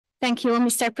Thank you,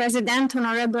 Mr. President,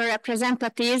 honorable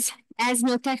representatives. As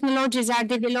new technologies are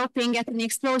developing at an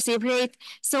explosive rate,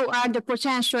 so are the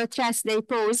potential threats they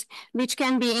pose, which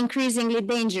can be increasingly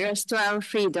dangerous to our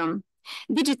freedom.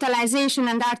 Digitalization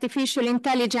and artificial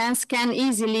intelligence can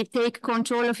easily take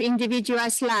control of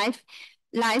individuals'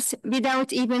 lives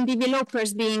without even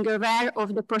developers being aware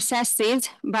of the processes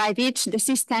by which the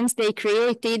systems they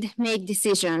created make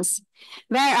decisions.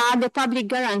 Where are the public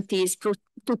guarantees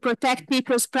to protect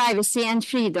people's privacy and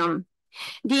freedom?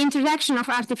 The introduction of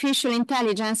artificial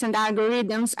intelligence and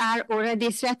algorithms are already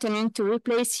threatening to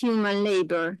replace human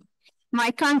labor.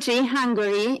 My country,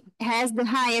 Hungary, has the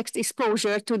highest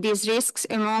exposure to these risks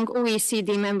among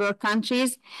OECD member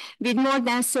countries, with more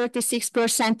than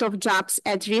 36% of jobs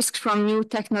at risk from new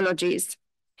technologies.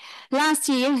 Last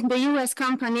year, the US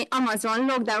company Amazon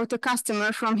logged out a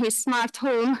customer from his smart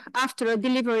home after a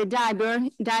delivery driver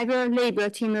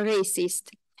labeled him a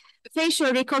racist. The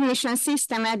facial recognition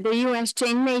system at the US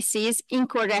chain Macy's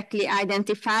incorrectly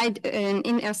identified an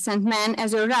innocent man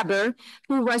as a robber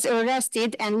who was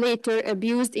arrested and later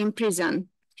abused in prison.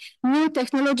 New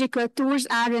technological tools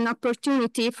are an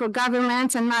opportunity for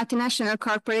governments and multinational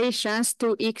corporations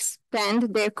to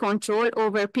expand their control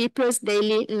over people's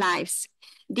daily lives.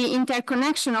 The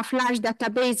interconnection of large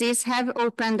databases have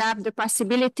opened up the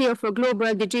possibility of a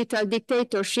global digital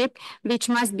dictatorship, which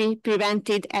must be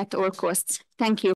prevented at all costs. Thank you.